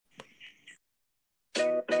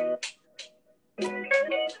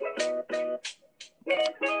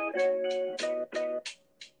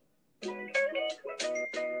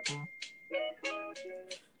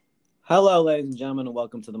Hello, ladies and gentlemen, and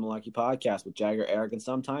welcome to the Malarkey Podcast with Jagger, Eric, and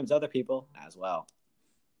sometimes other people as well.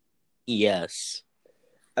 Yes.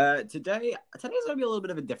 Today's going to be a little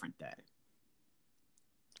bit of a different day.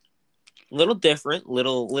 Little different,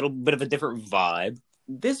 little bit of a different vibe.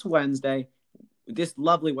 This Wednesday, this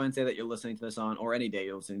lovely Wednesday that you're listening to this on, or any day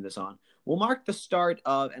you're listening to this on, will mark the start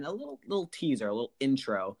of, and a little teaser, a little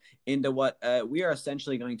intro into what we are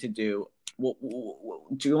essentially going to do.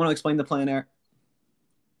 Do you want to explain the plan, Eric?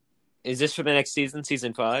 Is this for the next season,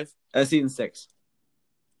 season 5? Season 6.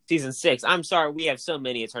 Season 6. I'm sorry, we have so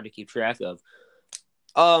many, it's hard to keep track of.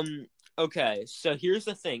 Okay, so here's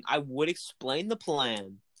the thing. I would explain the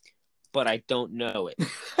plan, but I don't know it.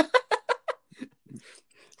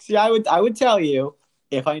 See, I would tell you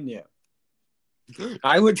if I knew.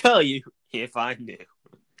 I would tell you if I knew.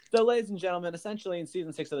 So, ladies and gentlemen, essentially in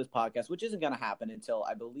season 6 of this podcast, which isn't going to happen until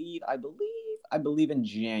I believe in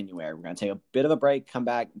January, we're going to take a bit of a break, come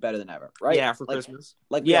back better than ever, right? Yeah, for Christmas.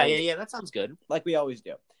 Yeah, that sounds good. Like we always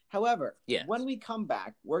do. However, yes. When we come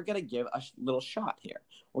back, we're going to give a little shot here.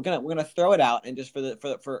 We're going to throw it out, and just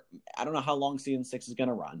for I don't know how long season 6 is going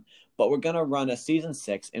to run, but we're going to run a season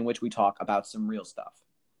 6 in which we talk about some real stuff.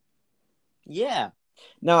 Yeah.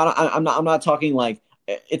 No, I'm not talking like,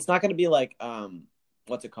 it's not going to be like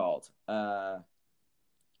what's it called?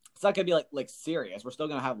 It's not going to be like serious. We're still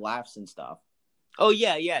going to have laughs and stuff. Oh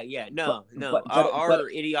yeah. No. But our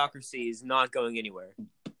idiocracy is not going anywhere.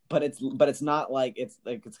 But it's not like it's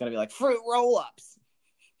going to be like fruit roll-ups.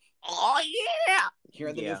 Oh yeah. Here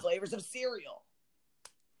are the new flavors of cereal.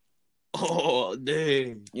 Oh,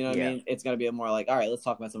 dude. You know what I mean? It's going to be more like, all right, let's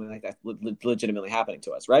talk about something like that legitimately happening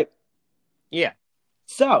to us, right? Yeah.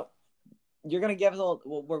 So, you're going to give us a little...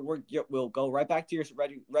 We'll go right back to your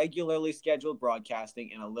regularly scheduled broadcasting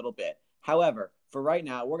in a little bit. However, for right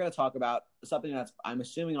now, we're going to talk about something that's, I'm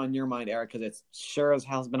assuming, on your mind, Eric, because it's sure as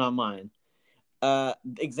hell's been on mine.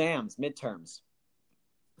 Exams, midterms.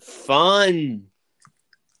 Fun.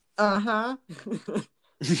 Uh-huh.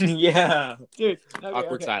 Yeah. Dude. Okay,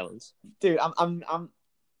 awkward silence. Dude, I'm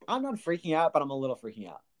not freaking out, but I'm a little freaking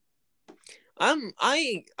out.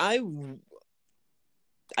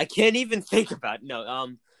 I can't even think about it.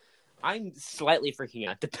 No, I'm slightly freaking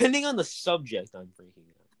out. Depending on the subject, I'm freaking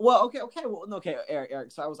out. Well, okay,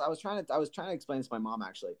 Eric. So I was trying to explain this to my mom,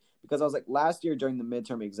 actually, because I was like, last year during the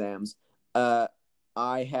midterm exams, I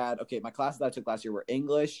had my classes that I took last year were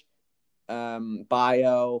English,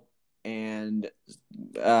 bio, and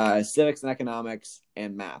civics and economics,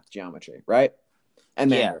 and math, geometry, right? And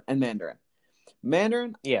Mandarin.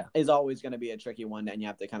 Mandarin is always going to be a tricky one, and you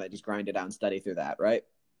have to kind of just grind it out and study through that, right?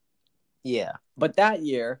 Yeah. But that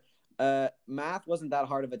year, math wasn't that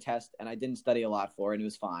hard of a test, and I didn't study a lot for it, and it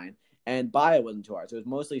was fine. And bio wasn't too hard. So it was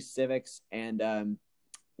mostly civics and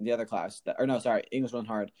the other class. English wasn't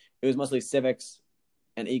hard. It was mostly civics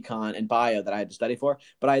and econ and bio that I had to study for.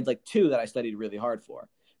 But I had like 2 that I studied really hard for.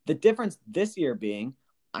 The difference this year being,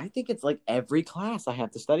 I think it's like every class I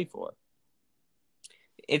have to study for.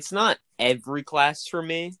 It's not every class for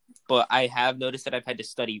me, but I have noticed that I've had to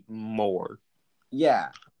study more. Yeah.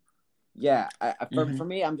 For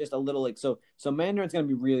me, I'm just a little like, so Mandarin's going to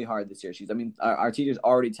be really hard this year. Our teacher's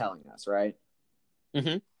already telling us, right?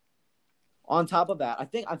 Mm-hmm. On top of that, I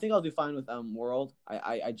think I'll do fine with World.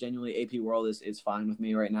 I genuinely, AP World is fine with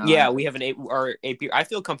me right now. Yeah, we have our AP. I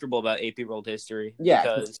feel comfortable about AP World History.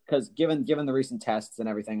 Yeah, because given the recent tests and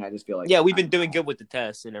everything, I just feel like we've been doing good with the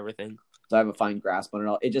tests and everything. So I have a fine grasp on it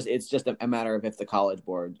all. It's just a matter of if the College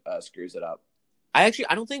Board screws it up. I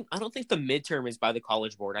don't think the midterm is by the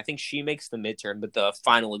College Board. I think she makes the midterm, but the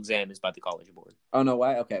final exam is by the College Board. Oh no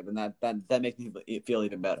way! Okay, then that makes me feel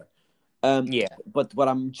even better. But what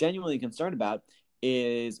I'm genuinely concerned about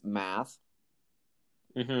is math.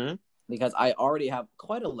 Mm-hmm. Because I already have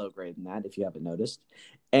quite a low grade in that, if you haven't noticed,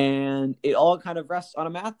 and it all kind of rests on a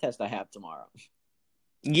math test I have tomorrow.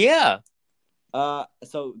 Yeah.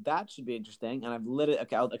 So that should be interesting, and I've lit it.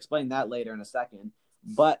 Okay, I'll explain that later in a second.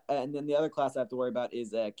 But and then the other class I have to worry about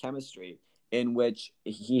is chemistry, in which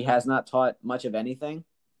he has not taught much of anything.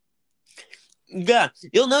 Yeah,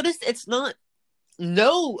 you'll notice it's not.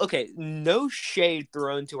 No shade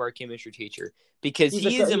thrown to our chemistry teacher, because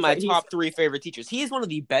he is in my top 3 favorite teachers. He is one of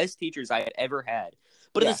the best teachers I had ever had.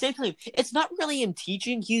 But at the same time, it's not really him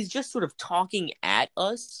teaching. He's just sort of talking at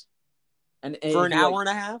us and for an hour and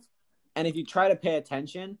a half. And if you try to pay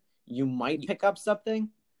attention, you might pick up something.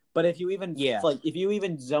 But if you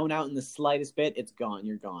even zone out in the slightest bit, it's gone.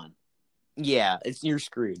 You're gone. Yeah, you're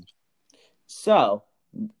screwed. So,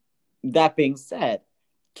 that being said,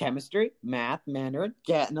 chemistry, math, Mandarin,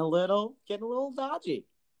 getting a little dodgy.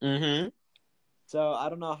 Mm-hmm. So I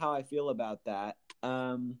don't know how I feel about that.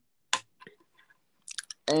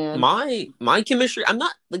 And my chemistry,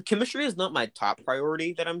 chemistry is not my top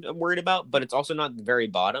priority that I'm worried about, but it's also not the very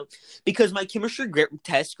bottom because my chemistry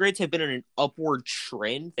test grades have been in an upward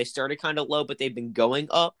trend. They started kind of low, but they've been going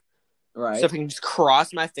up. Right. So if I can just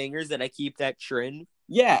cross my fingers that I keep that trend.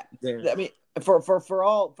 Yeah. I mean, for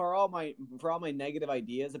all my negative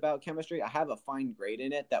ideas about chemistry, I have a fine grade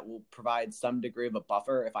in it that will provide some degree of a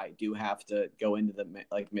buffer if I do have to go into the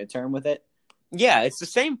midterm with it. Yeah, it's the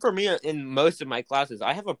same for me in most of my classes.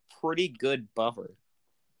 I have a pretty good buffer.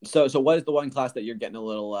 So what is the one class that you're getting a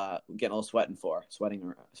little sweating for?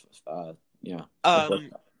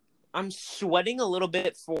 I'm sweating a little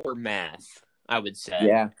bit for math, I would say.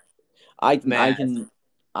 Yeah. I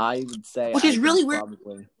would say, which is really weird.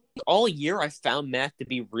 Probably. All year I found math to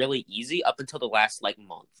be really easy up until the last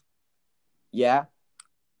month. Yeah.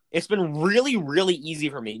 It's been really, really easy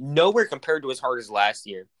for me. Nowhere compared to as hard as last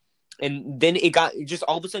year. And then it just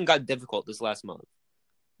all of a sudden got difficult this last month.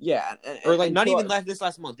 Yeah, or not even this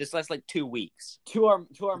last month. This last 2 weeks. To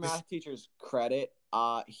our math teacher's credit,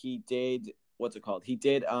 he did what's it called? He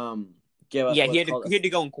did give us. Yeah, he had to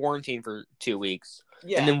go in quarantine for 2 weeks.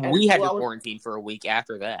 Yeah, and then we had to quarantine for a week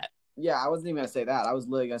after that. Yeah, I wasn't even gonna say that. I was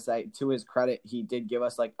literally gonna say, to his credit, he did give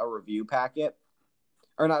us a review packet.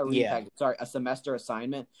 Or not a review packet, sorry, a semester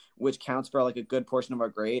assignment, which counts for a good portion of our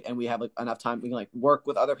grade, and we have enough time we can work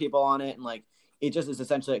with other people on it, and it just is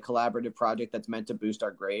essentially a collaborative project that's meant to boost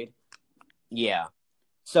our grade. Yeah.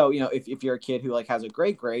 So if you're a kid who has a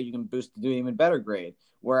great grade, you can boost to do an even better grade.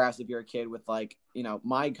 Whereas if you're a kid with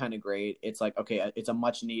my kind of grade, it's okay, it's a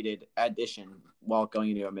much needed addition while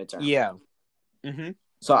going into a midterm. Yeah. Mm-hmm.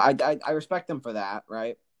 So I respect them for that,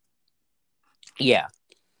 right? Yeah.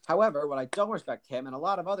 However, what I don't respect him and a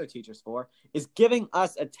lot of other teachers for is giving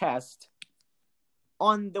us a test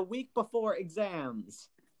on the week before exams.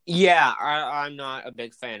 Yeah, I'm not a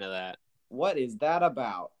big fan of that. What is that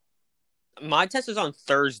about? My test is on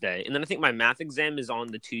Thursday, and then I think my math exam is on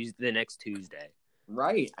the next Tuesday.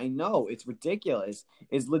 Right, I know. It's ridiculous.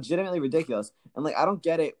 It's legitimately ridiculous. And I don't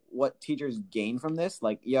get it what teachers gain from this.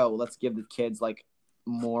 Let's give the kids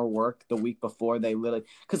more work the week before they literally,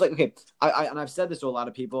 because okay, and I've said this to a lot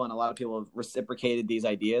of people, and a lot of people have reciprocated these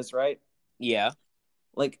ideas, right? Yeah.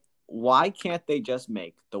 Why can't they just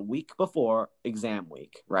make the week before exam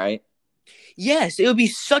week, right? Yes, it would be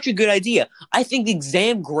such a good idea. I think the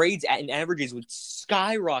exam grades and averages would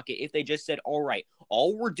skyrocket if they just said, all right,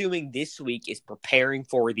 all we're doing this week is preparing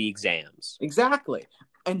for the exams. Exactly.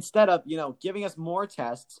 Instead of, giving us more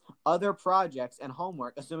tests, other projects, and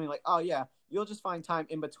homework, assuming oh yeah, you'll just find time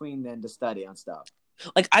in between then to study on stuff.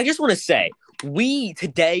 I just want to say,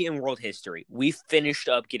 today in world history, we finished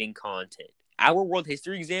up getting content. Our world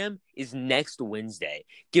history exam is next Wednesday,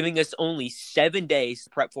 giving us only 7 days to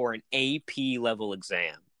prep for an AP level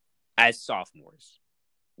exam as sophomores.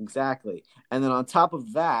 Exactly. And then on top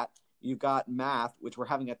of that, you've got math, which we're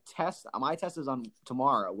having a test. My test is on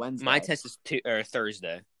tomorrow, Wednesday. My test is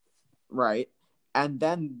Thursday. Right. And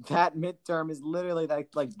then that midterm is literally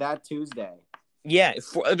that Tuesday. Yeah.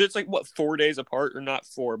 It's 4 days apart, or not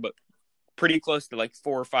 4, but pretty close to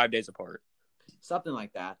 4 or 5 days apart. Something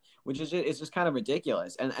like that, which is it's just kind of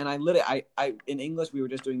ridiculous. And I literally, I in English, we were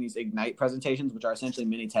just doing these Ignite presentations, which are essentially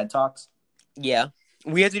mini TED Talks. Yeah.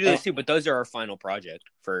 We have to do this too, but those are our final project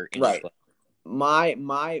for English.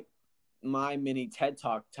 Right. My mini TED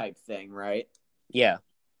Talk type thing, right? Yeah.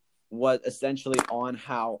 Was essentially on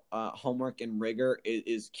how homework and rigor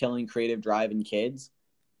is killing creative drive in kids.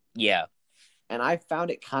 Yeah. And I found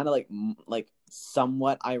it kind of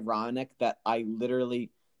somewhat ironic that I literally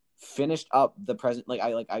finished up the present.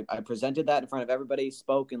 I presented that in front of everybody,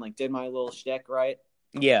 spoke and did my little shtick, right?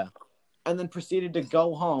 Yeah. And then proceeded to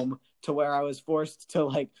go home to where I was forced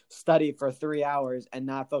to study for 3 hours and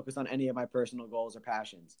not focus on any of my personal goals or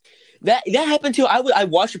passions. That happened too. I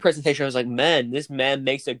watched the presentation. I was like, man, this man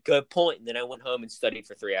makes a good point. And then I went home and studied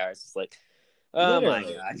for 3 hours. It's oh literally,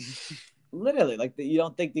 my God. Literally, you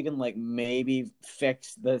don't think you can maybe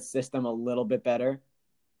fix the system a little bit better?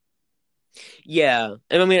 Yeah.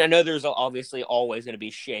 And I know there's obviously always going to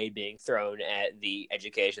be shade being thrown at the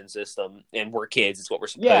education system, and we're kids. It's what we're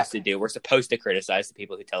supposed to do. We're supposed to criticize the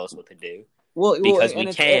people who tell us what to do. Because we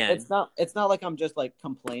can. It's not like I'm just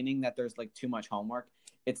complaining that there's too much homework.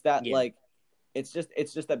 It's that it's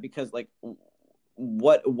just that because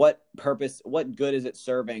what purpose, what good is it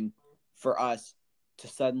serving for us to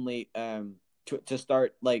suddenly to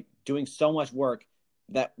start doing so much work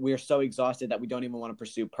that we're so exhausted that we don't even want to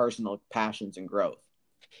pursue personal passions and growth.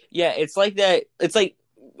 Yeah, it's like that. It's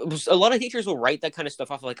a lot of teachers will write that kind of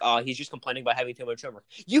stuff off like, oh, he's just complaining about having too much homework.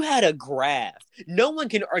 You had a graph. No one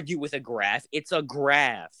can argue with a graph. It's a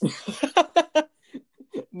graph.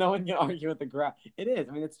 No one can argue with the graph. It is.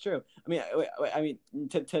 I mean, it's true. I mean,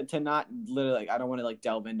 to not literally, like, I don't want to like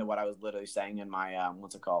delve into what I was literally saying in my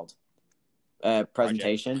what's it called,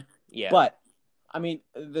 presentation. Project. Yeah. But I mean,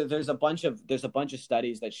 there's a bunch of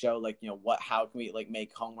studies that show like, you know, how can we like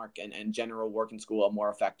make homework and general work in school a more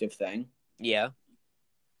effective thing. Yeah.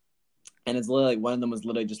 And it's literally, one of them was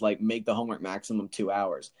literally just like, make the homework maximum 2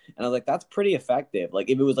 hours. And I was like, that's pretty effective.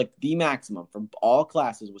 Like, if it was like the maximum for all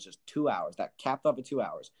classes was just 2 hours, that capped off at 2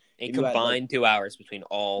 hours. It combined 2 hours between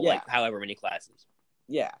all, like, however many classes.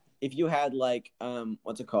 Yeah. If you had like,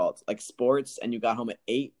 what's it called? Like sports, and you got home at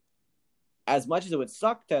 8, as much as it would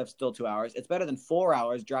suck to have still 2 hours, it's better than 4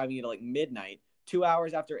 hours driving you to like midnight. 2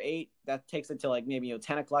 hours after 8, that takes it to like maybe,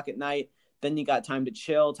 10 o'clock at night. Then you got time to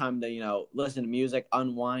chill, time to, listen to music,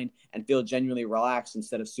 unwind, and feel genuinely relaxed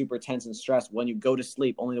instead of super tense and stressed when you go to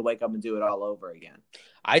sleep, only to wake up and do it all over again.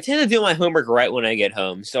 I tend to do my homework right when I get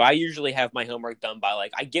home. So I usually have my homework done by,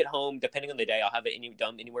 like, I get home, depending on the day, I'll have it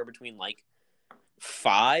done anywhere between, like,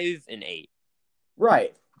 5 and 8.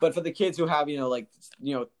 Right. But for the kids who have,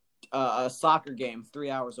 a soccer game 3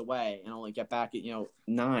 hours away and only get back at,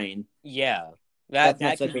 9. Yeah. That's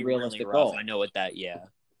not such a realistic goal. I know what that, yeah.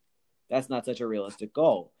 That's not such a realistic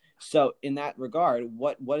goal. So in that regard,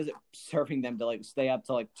 what is it serving them to like stay up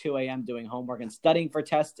till like 2 a.m. doing homework and studying for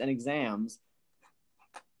tests and exams?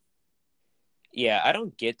 Yeah, I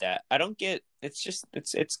don't get that.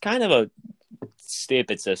 It's kind of a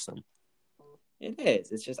stupid system. It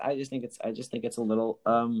is. It's just I just think it's a little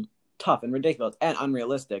tough and ridiculous and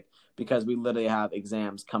unrealistic, because we literally have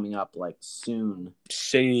exams coming up like soon.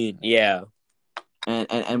 Yeah.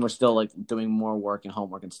 And we're still like doing more work and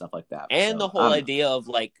homework and stuff like that. And the whole idea of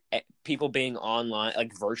like people being online,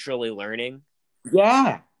 like virtually learning.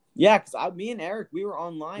 Yeah. Because me and Eric, we were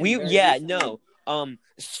online.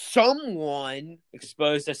 Someone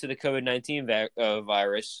exposed us to the COVID-19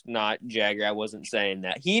 virus. Not Jagger. I wasn't saying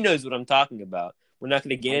that. He knows what I'm talking about. We're not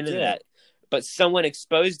going to get into that. But someone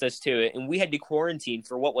exposed us to it, and we had to quarantine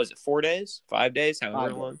for, what was it, 4 days? 5 days?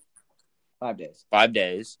 However long? 5 days. 5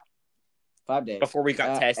 days. 5 days before we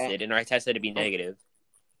got tested, and I tested to be negative.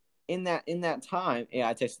 In that time, yeah,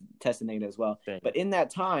 I tested negative as well. Okay. But in that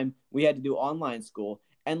time, we had to do online school,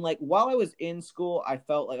 and like while I was in school, I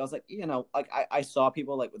felt like I was like, I saw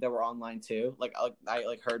people like that were online too. Like I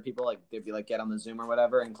like heard people like they'd be like get on the Zoom or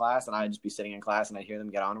whatever in class, and I'd just be sitting in class and I'd hear them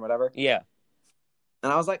get on or whatever. Yeah.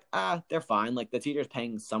 And I was like, they're fine. Like the teacher's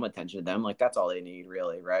paying some attention to them. Like that's all they need,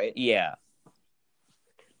 really, right? Yeah.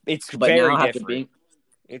 It's very different.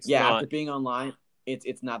 After being online,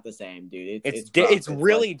 it's not the same, dude. It's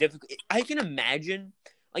really like, difficult. I can imagine,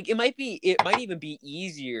 like it might even be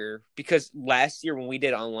easier, because last year when we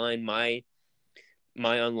did online, my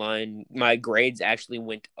grades actually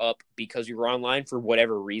went up because we were online for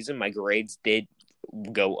whatever reason. My grades did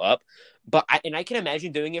go up, but I can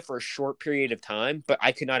imagine doing it for a short period of time, but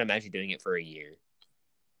I could not imagine doing it for a year.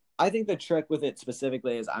 I think the trick with it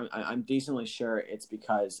specifically is I'm decently sure it's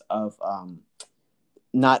because of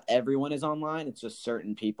not everyone is online. It's just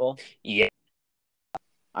certain people. Yeah.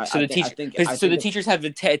 So the teachers have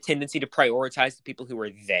the tendency to prioritize the people who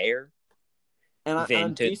are there. And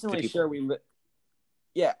I'm decently sure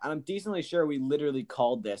I'm decently sure we literally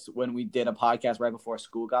called this when we did a podcast right before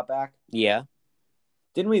school got back. Yeah.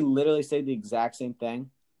 Didn't we literally say the exact same thing?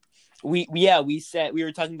 We said, we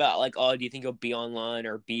were talking about like, oh, do you think you'll be online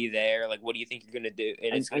or be there? Like, what do you think you're gonna do?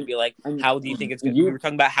 And it's gonna be like, how do you think it's gonna? We were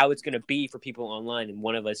talking about how it's gonna be for people online, and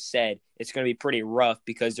one of us said it's gonna be pretty rough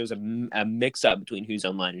because there's a mix up between who's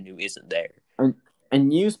online and who isn't there.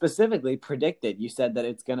 And you specifically predicted. You said that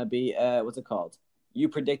it's gonna be what's it called? You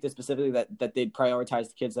predicted specifically that they'd prioritize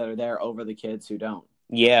the kids that are there over the kids who don't.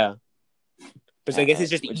 Yeah, but I guess it's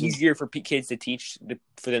just easier for kids to teach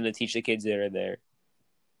for them to teach the kids that are there.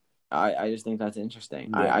 I just think that's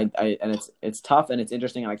interesting. Yeah. And it's tough and it's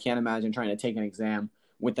interesting. And I can't imagine trying to take an exam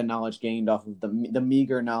with the knowledge gained off of the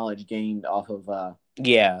meager knowledge gained off of.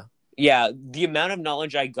 Yeah. The amount of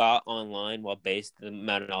knowledge I got online, while based the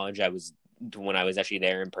amount of knowledge I was when I was actually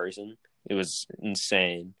there in person, it was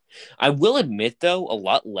insane. I will admit though, a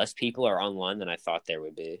lot less people are online than I thought there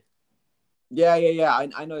would be. Yeah.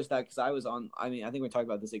 I noticed that because I was on. I mean, I think we talked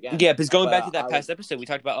about this again. Yeah, because going back to that past episode, we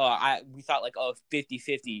talked about we thought like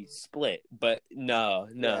 50-50 split, but no,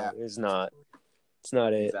 it's not. It's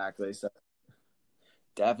not it. Exactly. So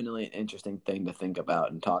definitely an interesting thing to think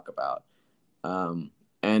about and talk about.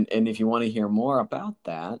 And if you want to hear more about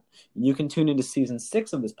that, you can tune into season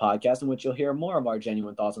 6 of this podcast, in which you'll hear more of our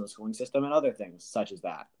genuine thoughts on the schooling system and other things such as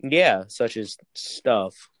that. Yeah, such as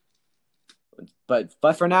stuff.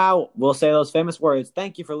 But for now, we'll say those famous words.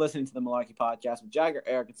 Thank you for listening to the Malarkey Podcast with Jagger,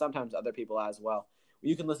 Eric, and sometimes other people as well.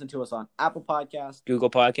 You can listen to us on Apple Podcasts,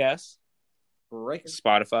 Google Podcasts, Breaker,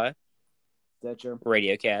 Spotify, Stitcher,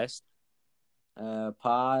 Radiocast,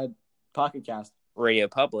 Pocket Cast, Radio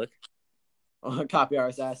Public, Copy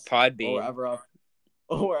RSS, Podbean,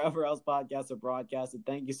 or wherever else podcasts are broadcasted.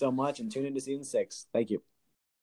 Thank you so much, and tune into season 6. Thank you.